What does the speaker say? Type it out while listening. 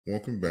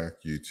Welcome back,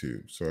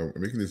 YouTube. So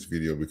I'm making this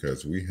video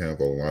because we have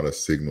a lot of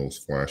signals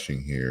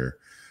flashing here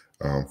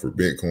for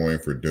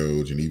Bitcoin, for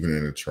Doge, and even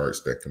in the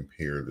charts that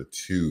compare the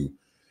two.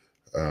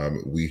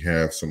 We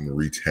have some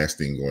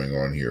retesting going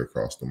on here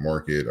across the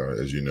market.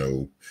 As you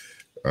know,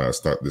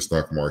 the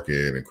stock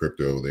market and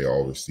crypto, they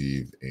all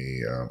received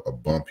a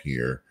bump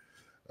here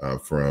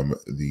from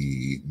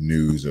the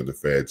news of the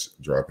Fed's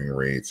dropping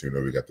rates. You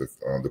know, we got the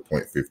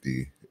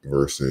 0.50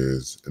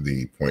 versus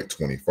the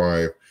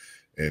 0.25.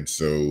 And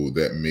so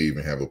that may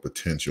even have a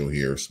potential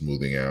here,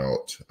 smoothing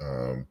out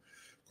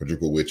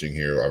quadruple witching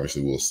here.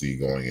 Obviously, we'll see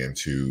going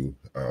into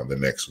the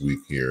next week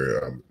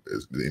here,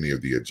 any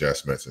of the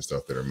adjustments and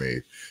stuff that are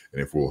made.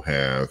 And if we'll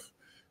have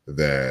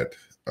that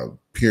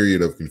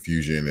period of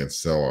confusion and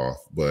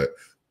sell-off. But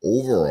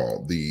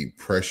overall, the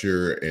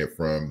pressure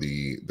from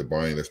the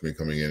buying that's been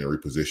coming in and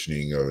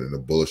repositioning and the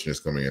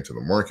bullishness coming into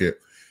the market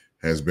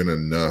has been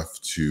enough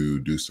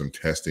to do some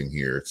testing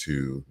here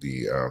to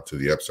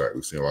the upside.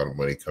 We've seen a lot of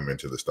money come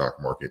into the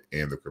stock market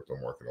and the crypto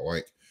market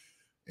alike,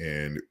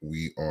 and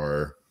we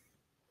are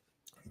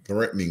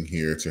threatening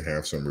here to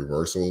have some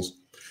reversals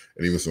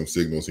and even some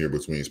signals here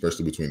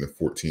especially between the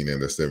 14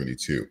 and the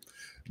 72.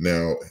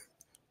 Now,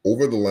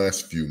 over the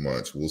last few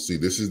months, we'll see.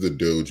 This is the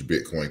Doge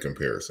Bitcoin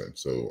comparison.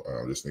 So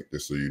just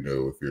so you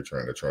know, if you're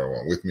trying to try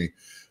along with me,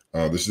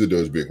 this is the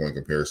Doge Bitcoin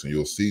comparison.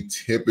 You'll see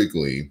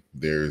typically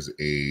there's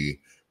a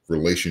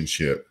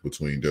relationship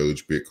between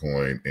Doge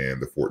Bitcoin and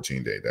the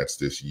 14-day. That's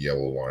this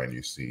yellow line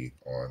you see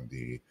on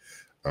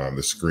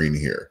the screen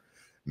here.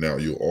 Now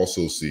you'll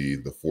also see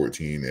the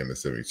 14 and the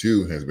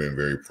 72 has been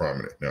very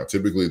prominent. Now,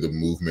 typically the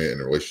movement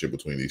and the relationship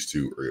between these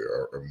two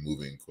are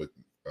moving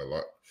a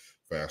lot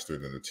faster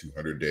than the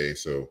 200-day.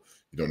 So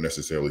you don't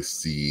necessarily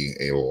see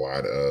a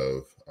lot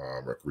of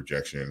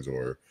rejections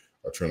or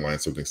a trend line,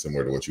 something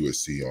similar to what you would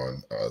see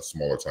on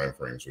smaller time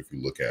frames if you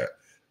look at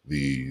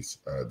these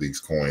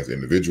coins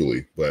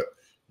individually. But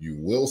you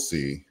will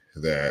see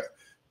that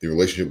the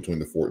relationship between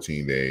the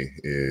 14-day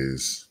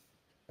is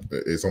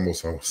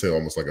almost, I would say,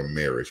 almost like a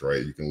marriage,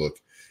 right? You can look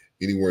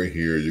anywhere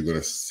here, you're going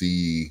to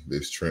see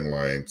this trend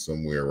line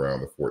somewhere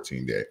around the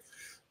 14-day.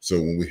 So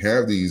when we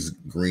have these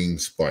green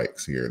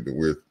spikes here,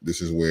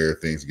 this is where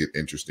things get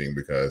interesting,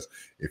 because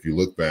if you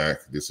look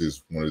back, this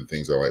is one of the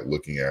things I like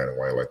looking at and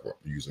why I like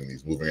using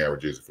these moving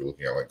averages. If you're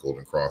looking at like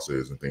golden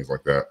crosses and things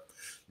like that,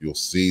 you'll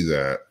see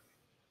that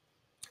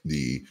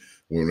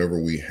whenever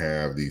we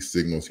have these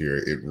signals here,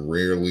 it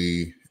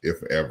rarely,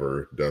 if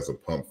ever, does a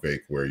pump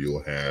fake where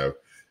you'll have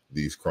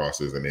these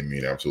crosses and they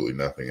mean absolutely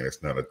nothing, and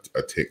it's not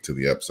a tick to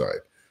the upside,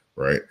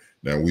 right?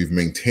 Now, we've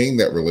maintained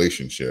that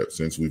relationship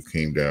since we've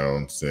came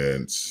down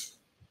since,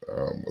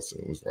 let's see,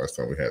 when was the last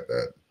time we had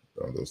that,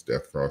 those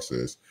death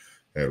crosses?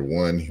 Had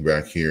one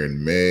back here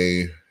in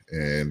May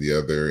and the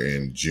other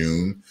in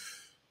June.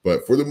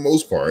 But for the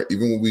most part,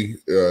 even when we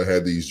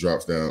had these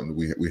drops down,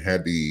 we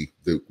got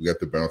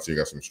the bounce here,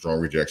 got some strong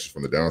rejections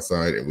from the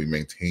downside, and we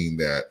maintained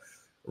that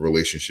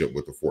relationship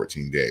with the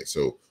 14-day.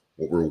 So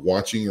what we're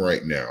watching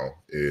right now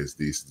is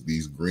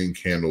these green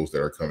candles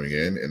that are coming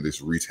in and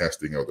this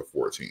retesting of the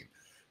 14,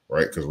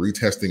 right? Because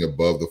retesting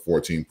above the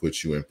 14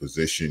 puts you in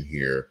position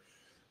here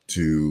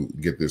to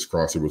get this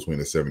crossover between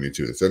the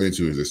 72. The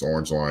 72 is this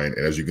orange line,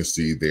 and as you can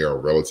see, they are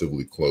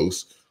relatively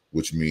close,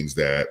 which means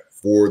that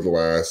for the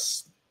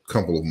last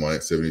couple of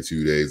months,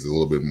 72 days is a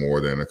little bit more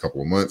than a couple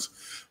of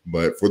months,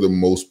 but for the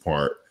most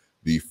part,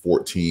 the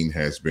 14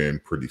 has been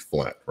pretty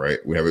flat, right?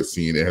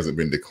 It hasn't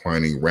been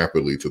declining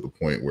rapidly to the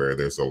point where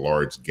there's a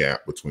large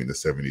gap between the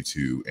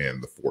 72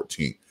 and the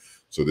 14.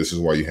 So this is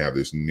why you have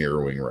this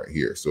narrowing right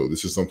here. So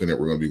this is something that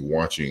we're going to be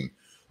watching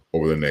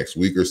over the next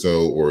week or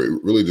so, or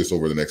really just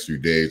over the next few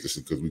days, just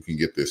because we can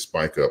get this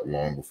spike up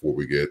long before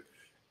we get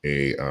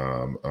a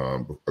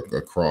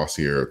cross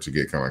here to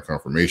get kind of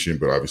confirmation.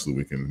 But obviously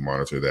we can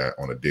monitor that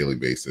on a daily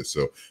basis.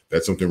 So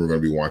that's something we're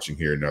going to be watching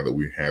here now that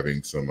we're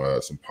having some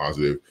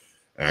positive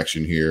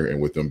action here,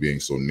 and with them being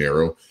so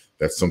narrow,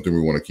 that's something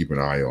we want to keep an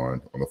eye on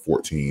the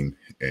 14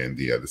 and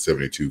the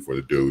 72 for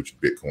the Doge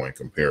Bitcoin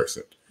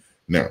comparison.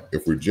 Now,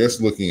 if we're just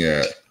looking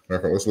at,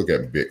 let's look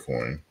at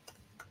Bitcoin,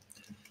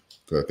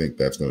 because I think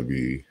that's going to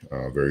be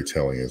very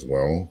telling as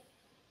well.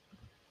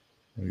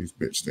 I'll use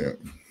Bitstamp.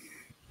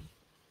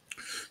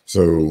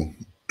 So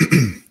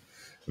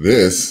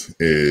this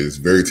is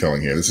very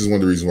telling here. This is one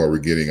of the reasons why we're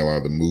getting a lot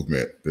of the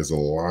movement. There's a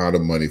lot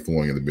of money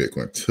flowing into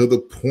Bitcoin to the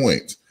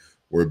point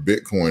where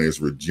Bitcoin is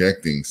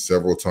rejecting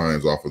several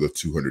times off of the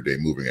 200-day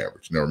moving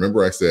average. Now,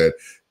 remember I said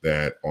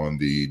that on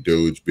the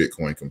Doge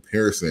Bitcoin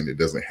comparison, it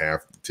doesn't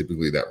have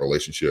typically that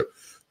relationship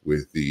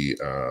with the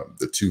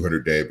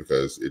 200-day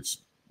because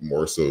it's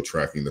more so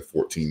tracking the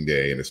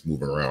 14-day and it's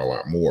moving around a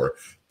lot more.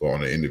 But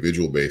on an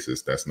individual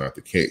basis, that's not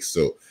the case.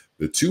 So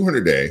the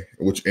 200-day,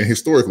 and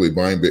historically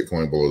buying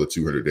Bitcoin below the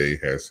 200-day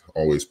has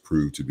always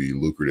proved to be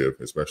lucrative,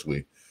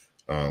 especially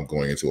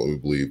going into what we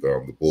believe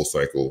the bull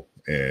cycle,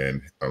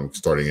 and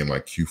starting in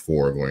like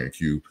Q4, going in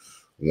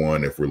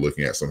Q1, if we're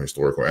looking at some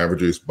historical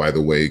averages. By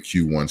the way,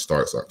 Q1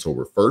 starts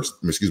October 1st.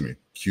 Excuse me,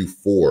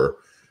 Q4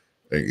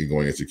 and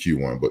going into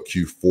Q1, but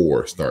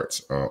Q4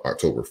 starts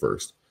October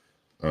 1st.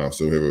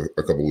 So we have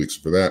a couple weeks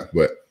for that.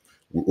 But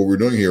what we're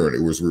doing here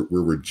is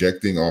we're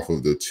rejecting off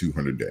of the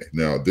 200-day.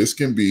 Now, this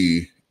can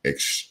be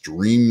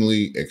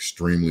extremely,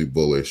 extremely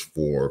bullish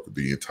for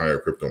the entire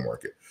crypto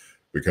market,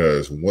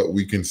 because what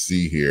we can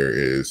see here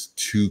is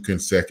 2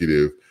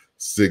 consecutive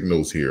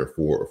signals here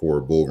for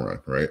a bull run,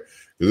 right?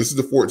 So this is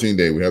the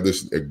 14-day. We have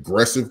this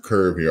aggressive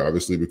curve here,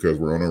 obviously, because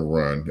we're on a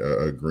run,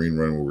 a green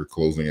run where we're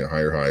closing at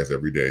higher highs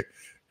every day.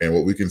 And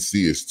what we can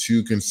see is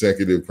 2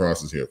 consecutive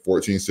crosses here,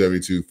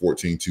 1472,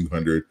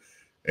 14200.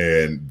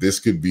 And this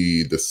could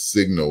be the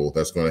signal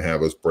that's going to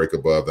have us break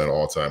above that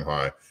all-time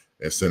high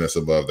and send us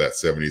above that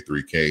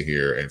 73K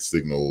here and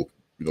signal,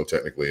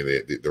 technically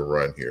the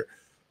run here.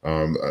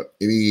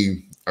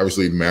 Any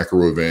obviously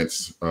macro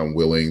events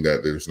willing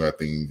that there's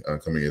nothing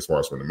coming as far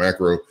as from the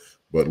macro,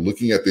 but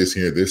looking at this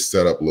here, this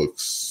setup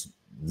looks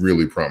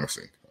really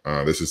promising.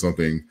 This is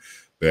something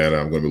that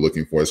I'm going to be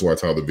looking for. That's why I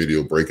tell the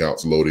video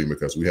breakouts loading,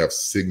 because we have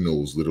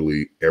signals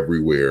literally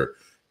everywhere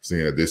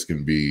saying that this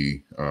can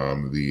be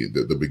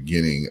the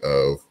beginning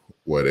of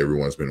what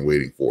everyone's been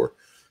waiting for.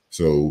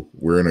 So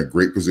we're in a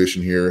great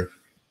position here.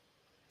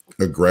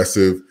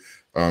 Aggressive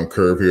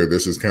curve here.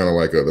 This is kind of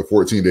like the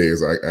 14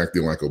 days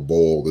acting like a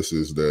bull. This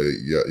is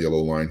the yellow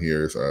line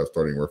here,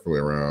 starting roughly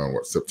around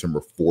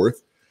September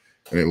 4th.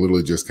 And it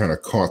literally just kind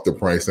of caught the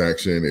price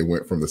action. It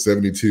went from the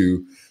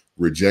 72,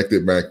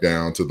 rejected back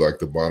down to like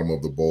the bottom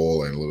of the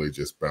bull, and literally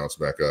just bounced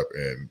back up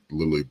and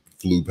literally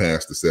flew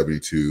past the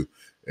 72.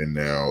 And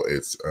now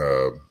it's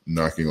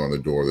knocking on the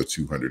door of the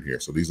 200 here.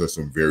 So these are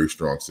some very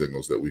strong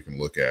signals that we can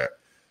look at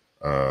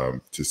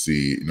to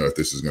see, if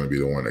this is going to be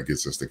the one that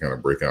gets us to kind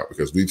of break out,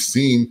 because we've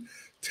seen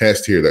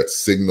tests here that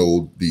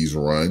signaled these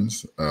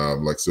runs.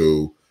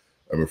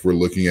 If we're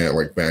looking at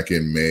like back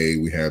in May,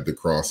 we had the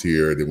cross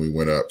here, then we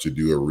went up to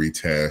do a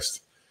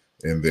retest,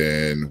 and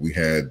then we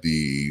had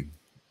the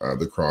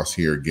cross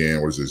here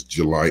again. What is this?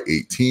 July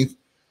 18th,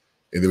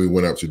 and then we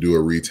went up to do a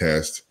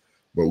retest.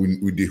 But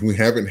we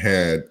haven't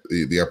had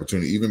the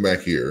opportunity, even back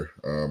here.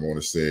 I want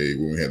to say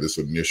when we had this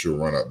initial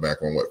run up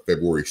back on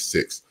February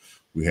 6th,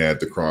 we had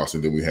the cross,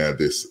 and then we had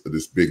this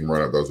big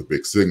run up. That was a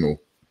big signal.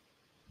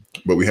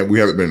 But we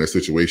haven't been in a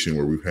situation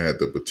where we've had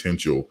the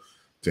potential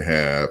to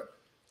have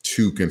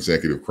 2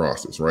 consecutive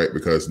crosses, right?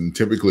 Because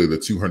typically the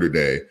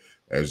 200-day,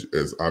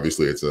 as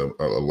obviously it's a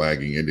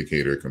lagging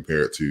indicator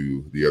compared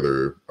to the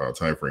other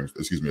time frames,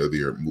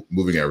 the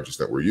moving averages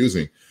that we're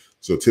using.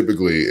 So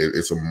typically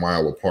it's a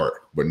mile apart,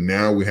 but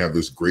now we have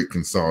this great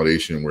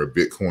consolidation where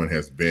Bitcoin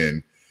has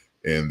been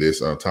in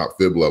this top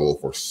fib level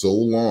for so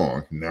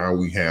long. Now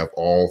we have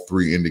all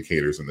 3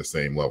 indicators in the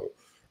same level,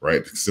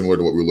 right? Similar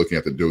to what we're looking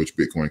at the Doge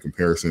Bitcoin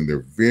comparison.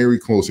 They're very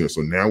close here.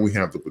 So now we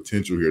have the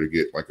potential here to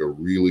get like a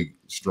really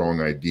strong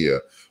idea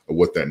of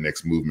what that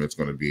next movement is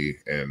going to be,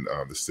 and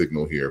the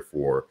signal here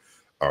for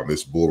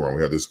this bull run.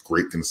 We have this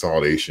great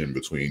consolidation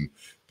between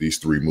these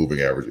 3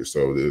 moving averages.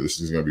 So this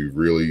is going to be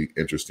really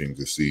interesting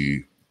to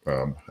see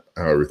how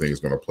everything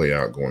is going to play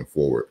out going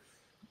forward.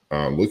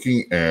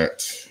 Looking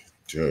at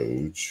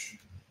Doge,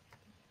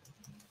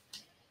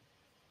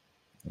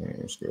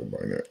 let's go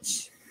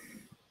Binance.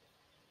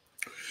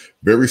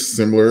 Very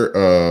similar,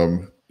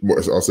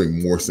 I'll say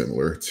more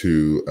similar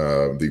to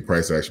the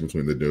price action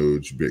between the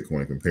Doge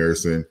Bitcoin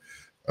comparison.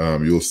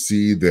 You'll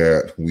see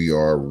that we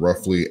are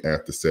roughly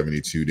at the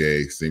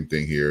 72-day. Same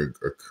thing here,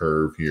 a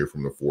curve here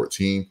from the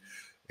 14.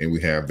 And we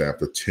have that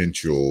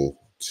potential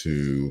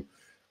to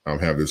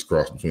have this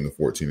cross between the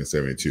 14 and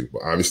 72.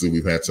 But obviously,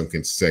 we've had some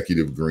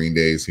consecutive green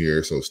days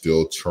here, so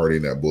still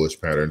charting that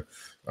bullish pattern.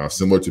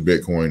 Similar to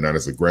Bitcoin, not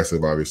as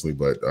aggressive, obviously,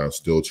 but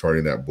still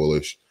charting that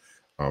bullish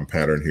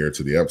pattern here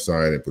to the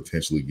upside and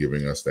potentially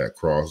giving us that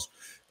cross.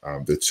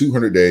 The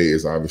 200-day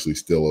is obviously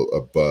still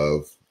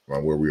above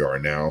where we are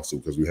now, so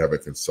because we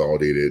haven't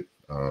consolidated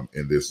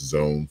in this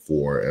zone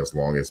for as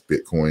long as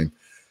Bitcoin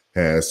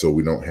has, so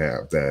we don't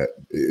have that.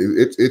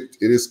 It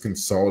is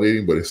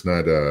consolidating, but it's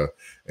not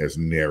as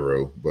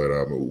narrow.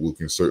 But we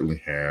can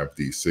certainly have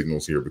these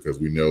signals here, because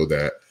we know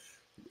that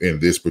in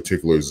this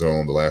particular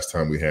zone, the last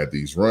time we had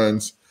these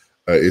runs,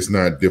 it's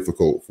not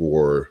difficult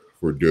for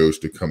Doge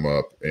to come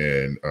up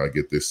and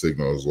get this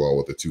signal as well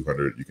with the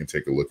 200. You can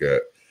take a look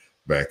at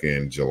back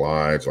in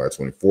July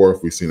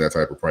 24th. We've seen that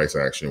type of price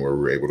action where we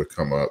were able to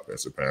come up and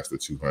surpass the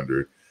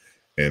 200.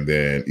 And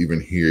then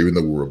even here, even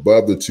though we're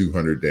above the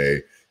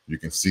 200-day, you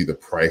can see the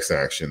price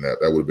action that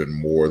would have been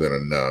more than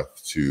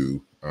enough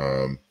to,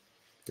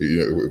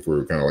 if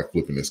we're kind of like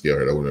flipping the scale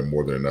here, that would have been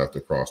more than enough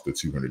to cross the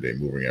 200-day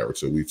moving average.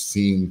 So we've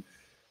seen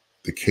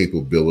the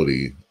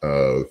capability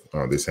of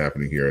this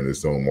happening here in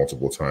this zone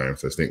multiple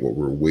times. I think what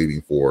we're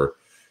waiting for,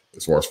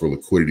 as far as for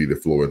liquidity to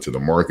flow into the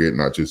market,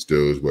 not just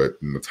Doge, but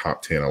in the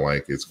top 10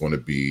 alike, it's going to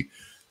be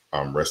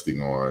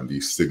resting on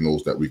these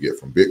signals that we get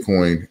from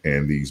Bitcoin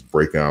and these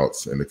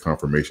breakouts and the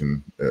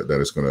confirmation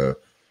that it's going to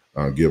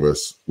give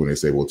us when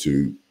it's able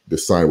to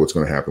decide what's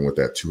going to happen with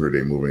that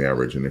 200-day moving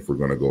average, and if we're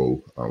going to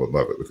go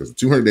above it. Because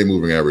the 200-day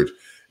moving average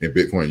in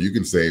Bitcoin, you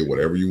can say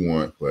whatever you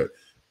want, but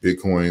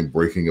Bitcoin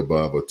breaking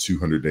above a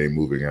 200-day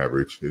moving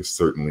average is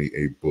certainly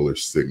a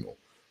bullish signal,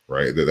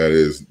 right? That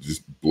is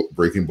just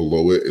breaking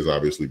below it is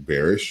obviously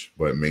bearish,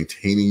 but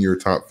maintaining your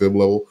top fib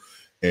level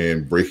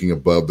and breaking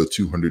above the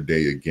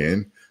 200-day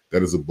again,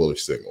 that is a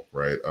bullish signal,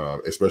 right?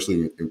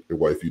 Especially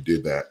if you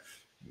did that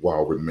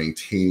while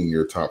maintaining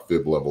your top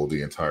fib level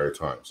the entire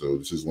time. So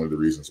this is one of the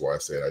reasons why I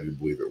said I didn't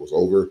believe it was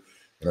over,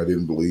 and I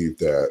didn't believe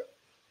that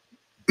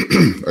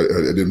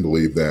I didn't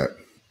believe that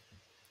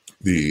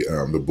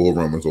the bull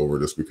run was over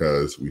just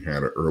because we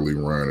had an early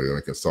run and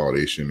a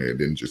consolidation, and it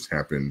didn't just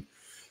happen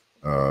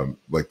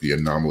like the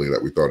anomaly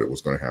that we thought it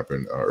was going to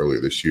happen earlier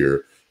this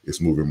year.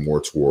 It's moving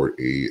more toward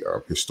a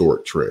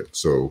historic trend.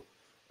 So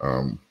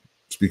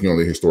speaking on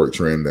the historic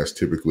trend, that's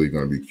typically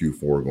going to be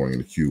Q4 going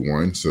into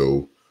Q1.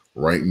 So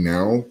right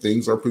now,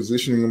 things are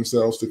positioning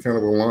themselves to kind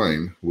of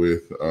align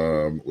with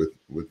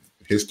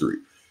history.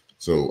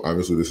 So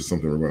obviously, this is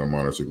something we're going to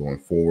monitor going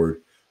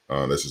forward.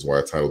 This is why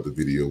I titled the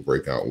video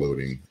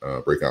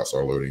 "Breakouts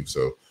Are Loading."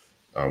 So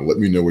let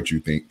me know what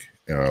you think.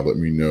 Let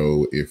me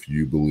know if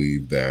you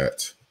believe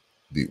that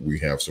we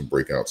have some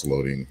breakouts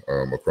loading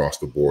across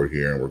the board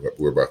here, and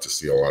we're about to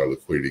see a lot of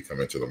liquidity come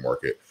into the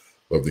market.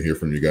 Love to hear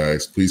from you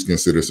guys. Please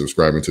consider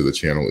subscribing to the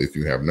channel if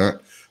you have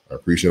not. I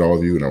appreciate all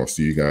of you, and I will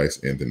see you guys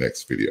in the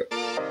next video.